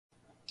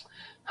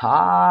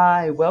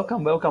Hi,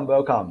 welcome.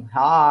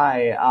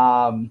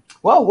 Hi.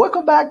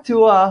 Welcome back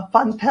to a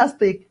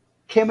fantastic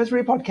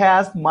chemistry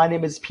podcast. My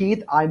name is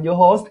Pete. I'm your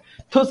host.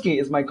 Tusky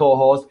is my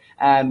co-host,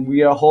 and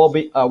we hope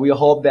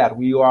that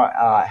we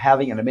are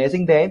having an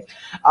amazing day.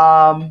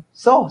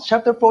 So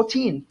chapter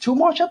 14, two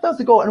more chapters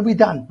to go, and we're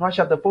done. Right,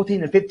 chapter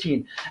 14 and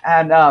 15,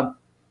 and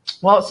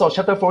so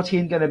chapter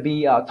 14 gonna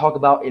be talk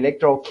about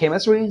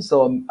electrochemistry,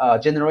 so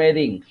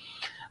generating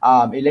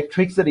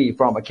electricity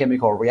from a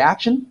chemical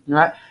reaction,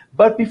 right?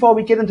 But before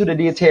we get into the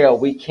detail,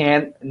 we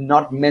can't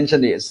not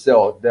mention this.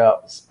 So the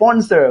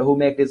sponsor who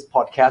make this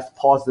podcast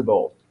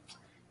possible,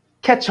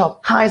 ketchup,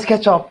 Heinz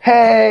ketchup.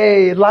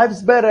 Hey,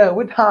 life's better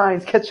with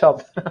Heinz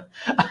ketchup.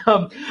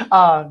 Do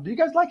you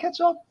guys like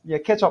ketchup? Yeah,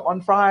 ketchup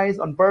on fries,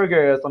 on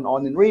burgers, on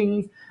onion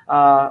rings,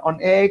 on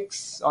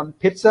eggs, on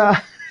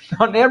pizza,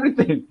 on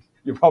everything.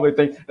 You probably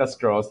think that's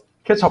gross.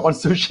 Ketchup on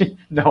sushi?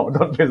 No,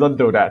 please don't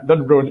do that.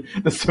 Don't ruin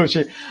the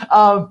sushi.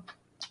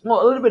 A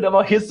little bit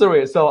about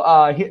history. So,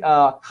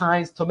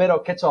 Heinz tomato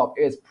ketchup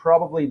is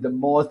probably the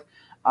most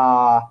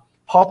uh,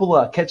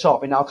 popular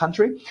ketchup in our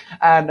country,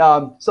 and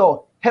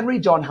so Henry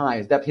John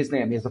Heinz, that's his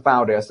name. He's the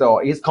founder. So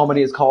his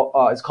company is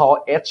called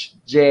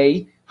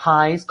H.J.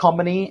 Heinz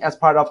Company as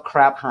part of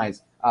Kraft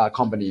Heinz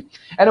company.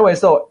 Anyway,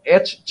 so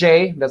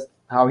H.J. that's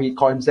how he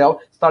called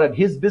himself, started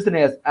his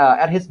business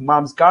at his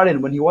mom's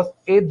garden when he was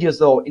 8 years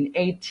old in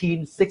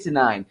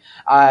 1869,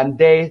 and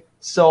they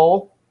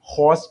sold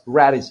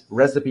horseradish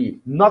recipe,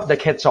 not the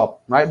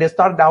ketchup, right? They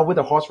started out with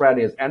the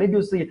horseradish, and if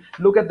you see,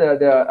 look at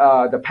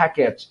the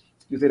package.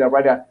 You see that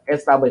right there,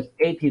 established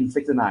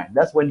 1869.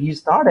 That's when he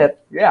started.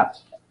 Yeah,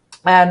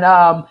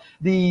 and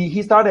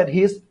he started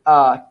his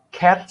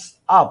Cats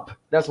Up.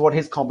 That's what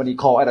his company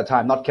called at the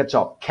time, not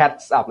ketchup.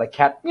 Cats Up, like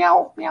cat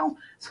meow meow.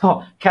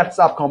 So Cats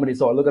Up company.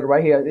 So look at it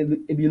right here.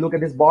 If you look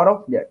at this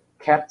bottle, yeah,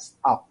 Cats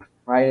Up.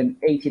 Right, in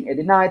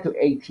 1889 to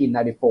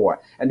 1894,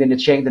 and then they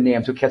changed the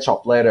name to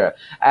Ketchup later.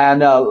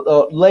 And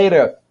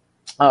later,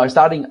 he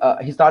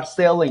starts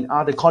selling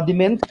other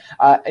condiments,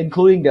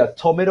 including the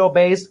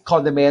tomato-based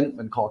condiment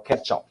and called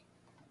ketchup.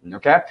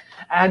 Okay,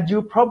 and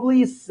you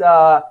probably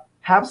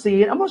have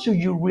seen. I'm not sure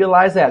you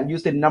realize that. You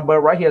see the number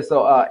right here.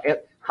 So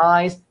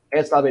Heinz,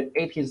 it started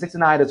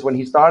 1869. That's when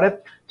he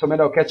started.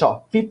 Tomato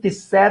ketchup,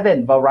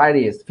 57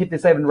 varieties.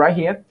 57 right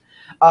here.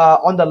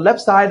 On the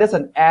left side, there's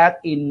an ad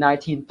in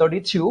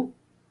 1932.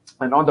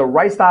 And on the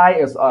right side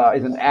is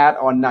an ad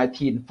on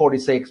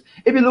 1946.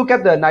 If you look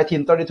at the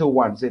 1932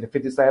 one, see the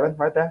 57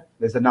 right there?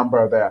 There's a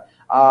number there.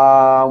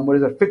 What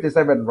is it?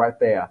 57 right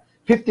there.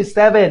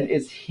 57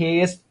 is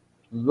his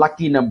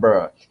lucky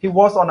number. He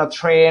was on a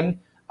train,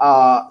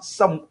 I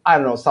don't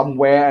know,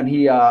 somewhere, and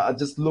he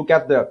just look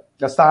at the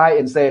sign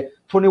and say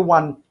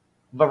 21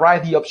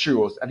 variety of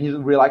shoes, and he's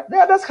really like,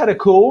 yeah, that's kind of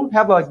cool.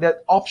 Have like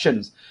that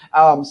options.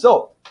 And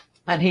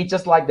he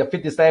just like the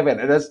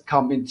 57, and it's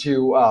come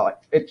into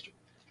it.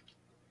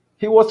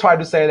 He was trying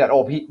to say that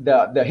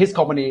his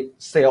company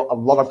sell a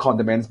lot of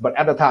condiments, but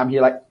at the time he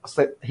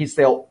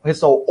sold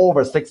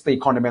over 60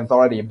 condiments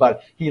already,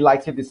 but he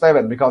likes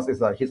 57 because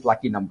it's his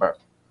lucky number.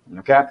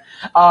 Okay,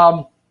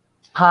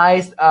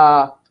 Heinz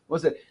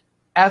was it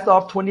as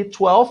of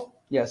 2012?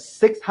 Yes,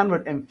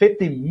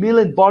 650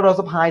 million bottles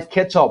of Heinz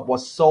ketchup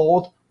was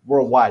sold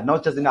worldwide,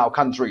 not just in our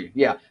country.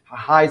 Yeah,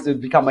 Heinz has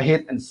become a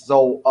hit and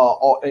so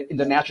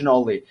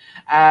internationally.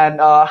 And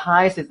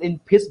Heinz is in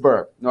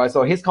Pittsburgh. Right?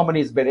 So his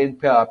company is based in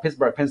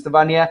Pittsburgh,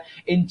 Pennsylvania.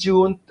 In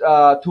June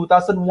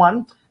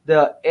 2001,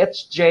 the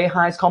H.J.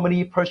 Heinz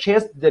company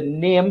purchased the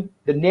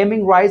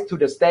naming rights to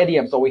the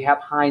stadium. So we have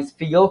Heinz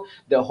Field,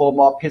 the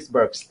home of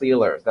Pittsburgh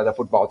Steelers, that's a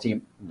football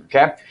team.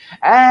 Okay.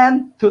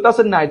 And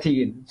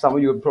 2019, some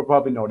of you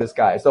probably know this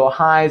guy. So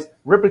Heinz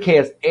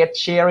replicates Ed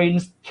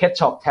Sheeran's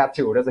ketchup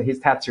tattoo. That's his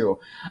tattoo.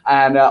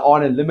 And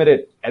on a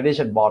limited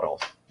edition bottle.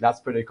 That's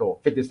pretty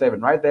cool.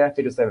 57 right there.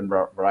 57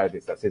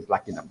 varieties. That's his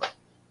lucky number.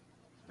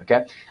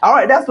 Okay. All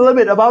right. That's a little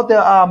bit about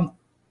the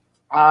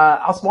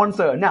our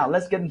sponsor. Now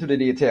let's get into the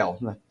detail.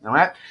 All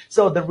right.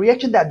 So the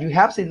reaction that you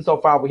have seen so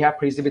far, we have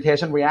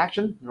precipitation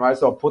reaction. Right.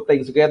 So put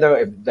things together.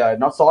 If they're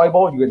not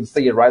soluble, you can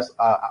see it right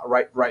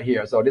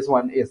here. So this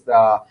one is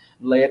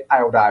lead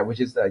iodide, which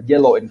is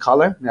yellow in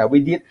color. Now we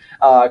did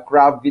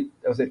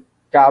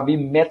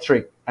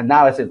gravimetric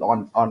analysis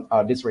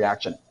on this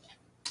reaction.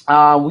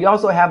 We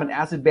also have an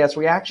acid-base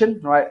reaction.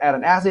 Right. Add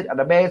an acid at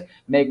the base,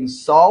 making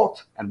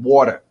salt and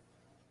water.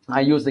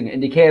 Using an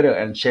indicator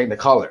and change the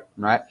color,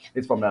 right?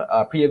 It's from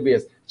the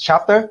previous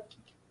chapter.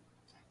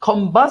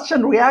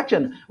 Combustion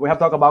reaction. We have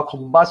talked about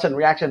combustion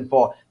reaction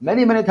for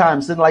many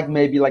times since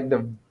maybe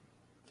the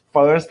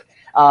first,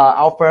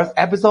 our first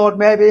episode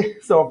maybe.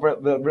 So for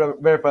the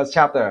very first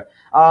chapter.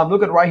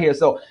 Look at right here.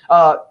 So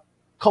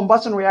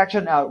combustion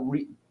reaction has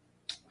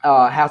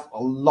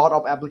a lot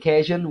of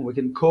application. We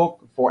can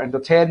cook for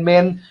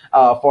entertainment,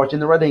 for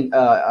generating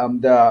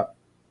the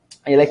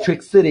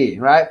electricity,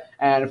 right?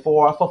 And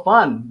for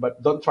fun,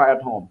 but don't try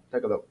at home.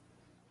 Take a look.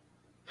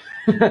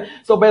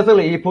 So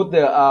basically, he put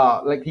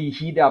he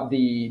heat up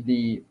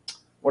the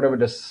whatever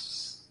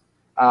this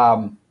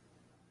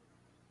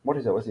what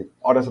is it? What's it?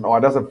 Oh,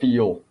 it doesn't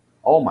feel.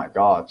 Oh my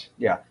gosh.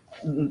 Yeah.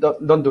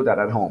 Don't do that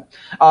at home.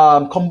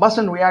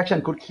 Combustion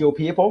reaction could kill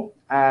people,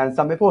 and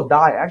some people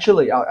die.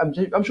 Actually,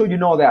 I'm sure you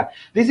know that.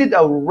 This is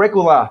a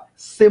regular,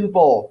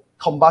 simple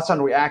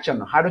combustion reaction.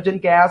 Hydrogen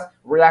gas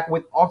react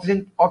with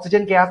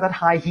oxygen gas at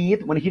high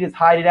heat. When heat is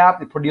high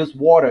enough, it produces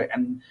water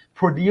and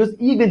produce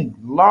even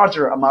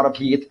larger amount of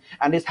heat.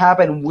 And this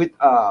happened with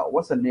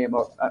what's the name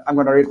of? I'm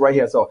gonna read right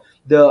here. So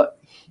the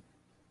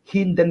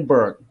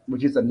Hindenburg,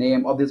 which is the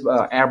name of this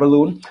air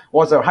balloon,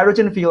 was a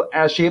hydrogen-fueled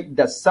airship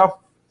that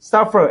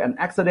suffered an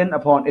accident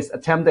upon its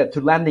attempted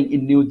to landing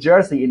in New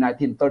Jersey in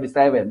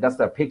 1937. That's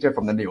the picture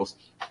from the news.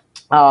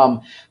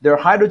 Their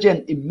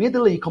hydrogen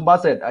immediately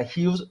combusted a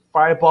huge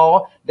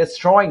fireball,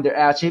 destroying the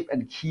airship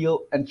and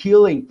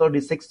killing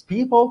 36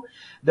 people.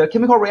 The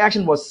chemical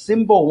reaction was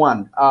simple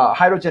one: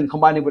 hydrogen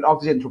combining with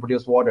oxygen to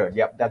produce water.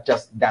 Yep, that's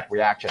just that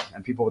reaction,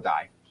 and people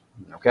die.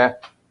 Okay.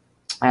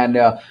 And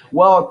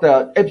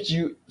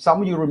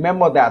some of you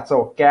remember that.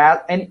 So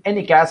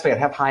any gas phase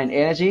have high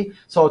energy.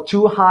 So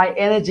two high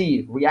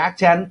energy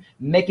reactant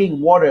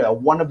making water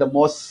one of the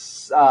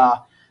most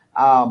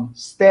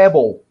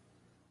stable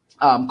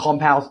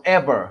compounds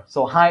ever.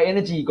 So high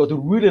energy go to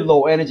really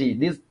low energy.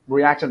 This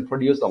reaction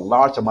produces a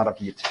large amount of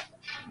heat.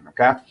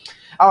 Okay.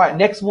 All right.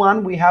 Next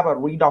one, we have a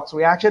redox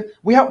reaction.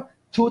 We have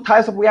two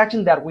types of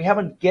reaction that we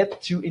haven't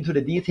get into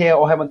the detail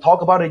or haven't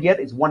talked about it yet.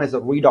 One is a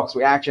redox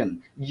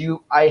reaction.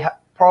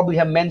 Probably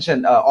have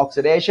mentioned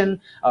oxidation,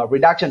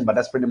 reduction, but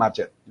that's pretty much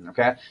it.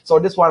 Okay. So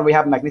this one we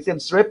have magnesium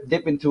strip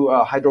dip into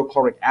a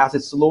hydrochloric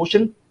acid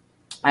solution,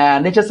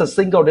 and it's just a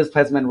single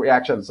displacement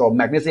reaction. So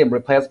magnesium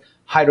replaces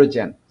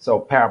hydrogen. So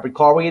pair with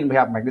chlorine, we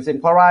have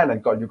magnesium chloride,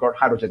 and you got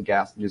hydrogen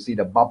gas. You see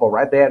the bubble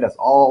right there. That's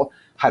all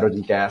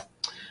hydrogen gas.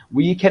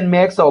 We can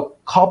make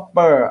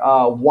copper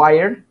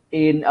wire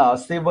in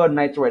silver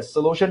nitrate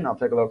solution. I'll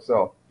take a look.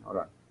 So hold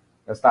on.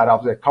 Let's start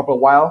off with copper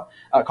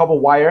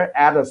wire,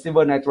 add a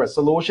silver nitrate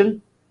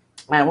solution.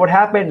 And what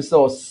happens?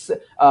 So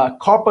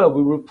copper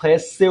will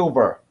replace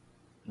silver,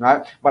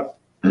 right? But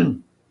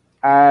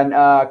and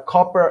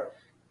copper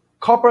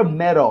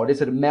metal. This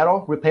is the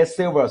metal replace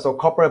silver, so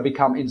copper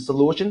become in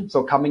solution.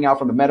 So coming out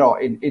from the metal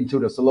into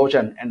the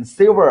solution, and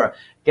silver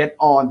get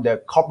on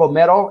the copper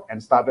metal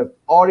and started.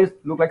 All this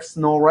look like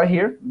snow right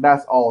here.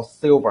 That's all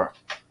silver.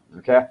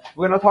 Okay,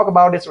 we're gonna talk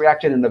about this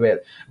reaction in a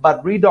bit.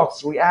 But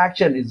redox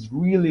reaction is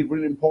really,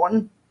 really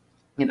important.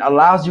 It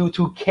allows you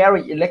to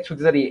carry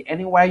electricity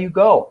anywhere you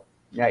go.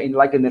 Yeah, in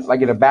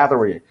a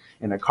battery,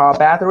 in a car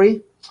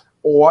battery,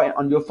 or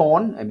on your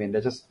phone. I mean,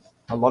 there's just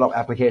a lot of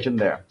application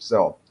there.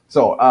 So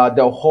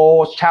the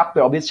whole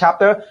chapter of this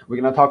chapter,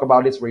 we're gonna talk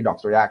about this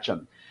redox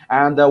reaction.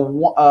 And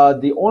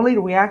the only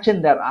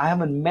reaction that I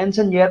haven't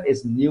mentioned yet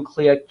is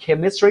nuclear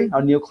chemistry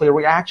or nuclear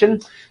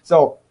reaction.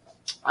 So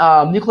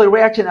nuclear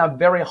reaction are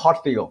very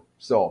hot field.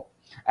 So.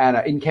 And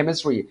in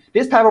chemistry,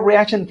 this type of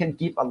reaction can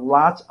give a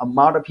large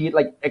amount of heat,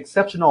 like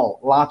exceptional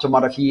large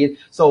amount of heat.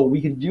 So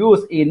we can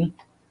use in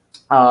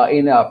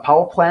a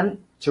power plant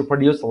to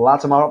produce a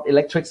large amount of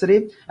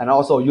electricity, and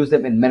also use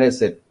them in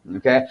medicine.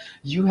 Okay,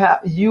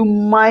 you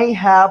might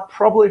have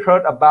probably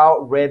heard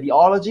about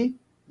radiology,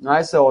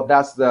 right? So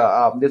that's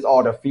this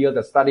all the field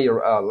that study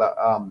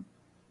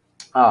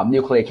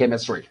nuclear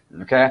chemistry.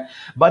 Okay,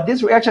 but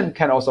this reaction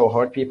can also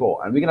hurt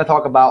people, and we're gonna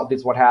talk about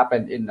this what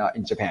happened in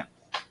Japan.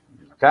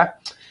 Okay.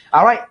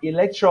 All right.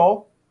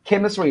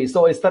 Electrochemistry.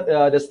 So it's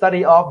the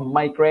study of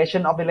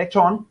migration of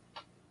electron,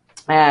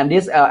 and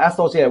this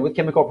associated with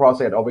chemical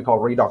process, or we call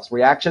redox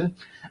reaction.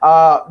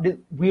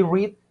 We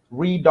read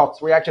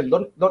redox reaction.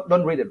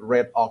 Don't read it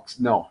redox.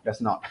 No,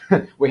 that's not.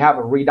 We have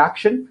a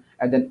reduction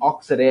and then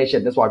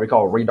oxidation. That's why we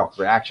call redox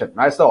reaction,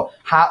 right? So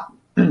half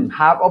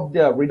of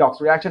the redox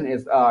reaction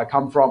is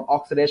come from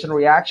oxidation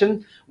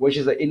reaction, which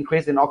is an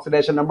increase in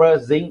oxidation number,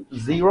 zinc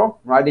 0,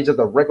 right? This is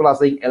the regular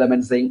zinc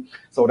element zinc.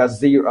 So that's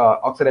 0,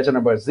 oxidation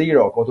number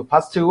 0. Go to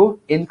 +2,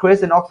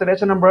 increase in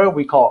oxidation number,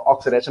 we call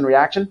oxidation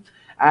reaction.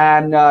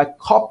 And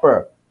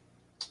copper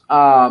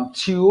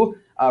 2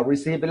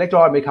 receive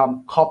electron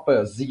become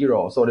copper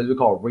 0. So this we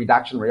call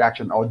reduction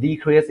reaction, or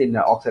decrease in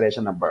the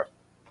oxidation number.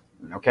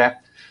 Okay,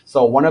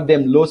 so one of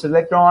them lose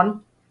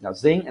electron,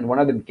 zinc, and one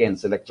of them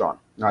gains electron.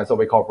 All right, so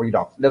we call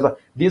redox.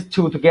 These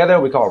two together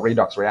we call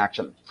redox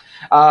reaction.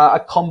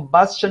 A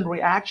combustion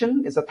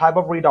reaction is a type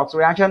of redox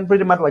reaction.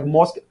 Pretty much like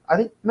most, I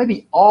think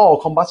maybe all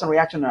combustion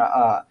reaction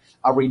are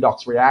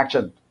redox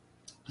reaction.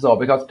 So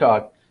because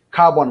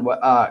carbon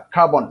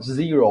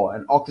 0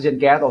 and oxygen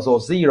gas also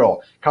 0,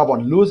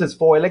 carbon loses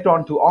 4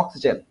 electrons to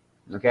oxygen.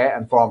 Okay,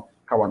 and from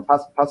carbon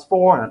plus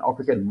 4 and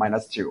oxygen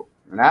 -2.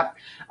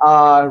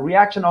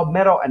 Reaction of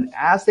metal and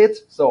acid.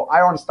 So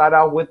iron start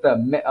out with the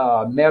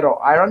metal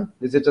iron.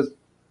 This is just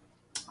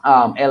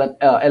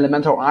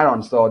elemental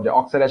iron. So the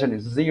oxidation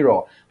is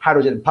 0.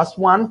 Hydrogen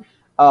 +1.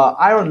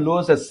 Iron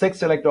loses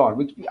 6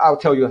 electrons. I'll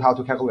tell you how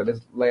to calculate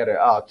this later.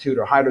 To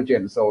the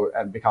hydrogen, so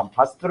and become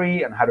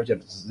 +3, and hydrogen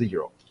is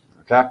 0.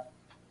 Okay.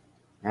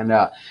 And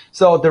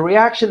so the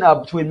reaction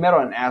between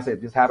metal and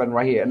acid, this happened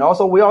right here. And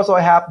also we also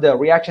have the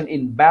reaction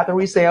in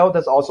battery cell.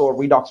 That's also a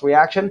redox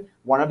reaction.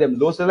 One of them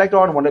loses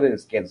electron, one of them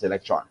gains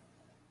electron.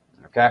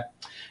 Okay.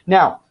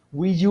 Now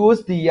we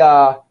use the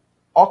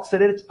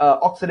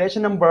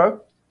oxidation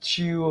number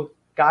to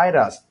guide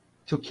us,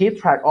 to keep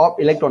track of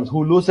electrons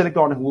who lose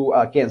electron and who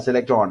gains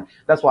electron.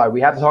 That's why we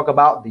have to talk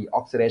about the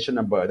oxidation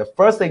number. The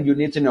first thing you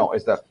need to know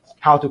is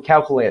how to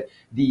calculate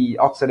the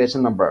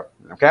oxidation number.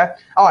 Okay.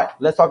 All right.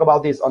 Let's talk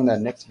about this on the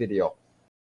next video.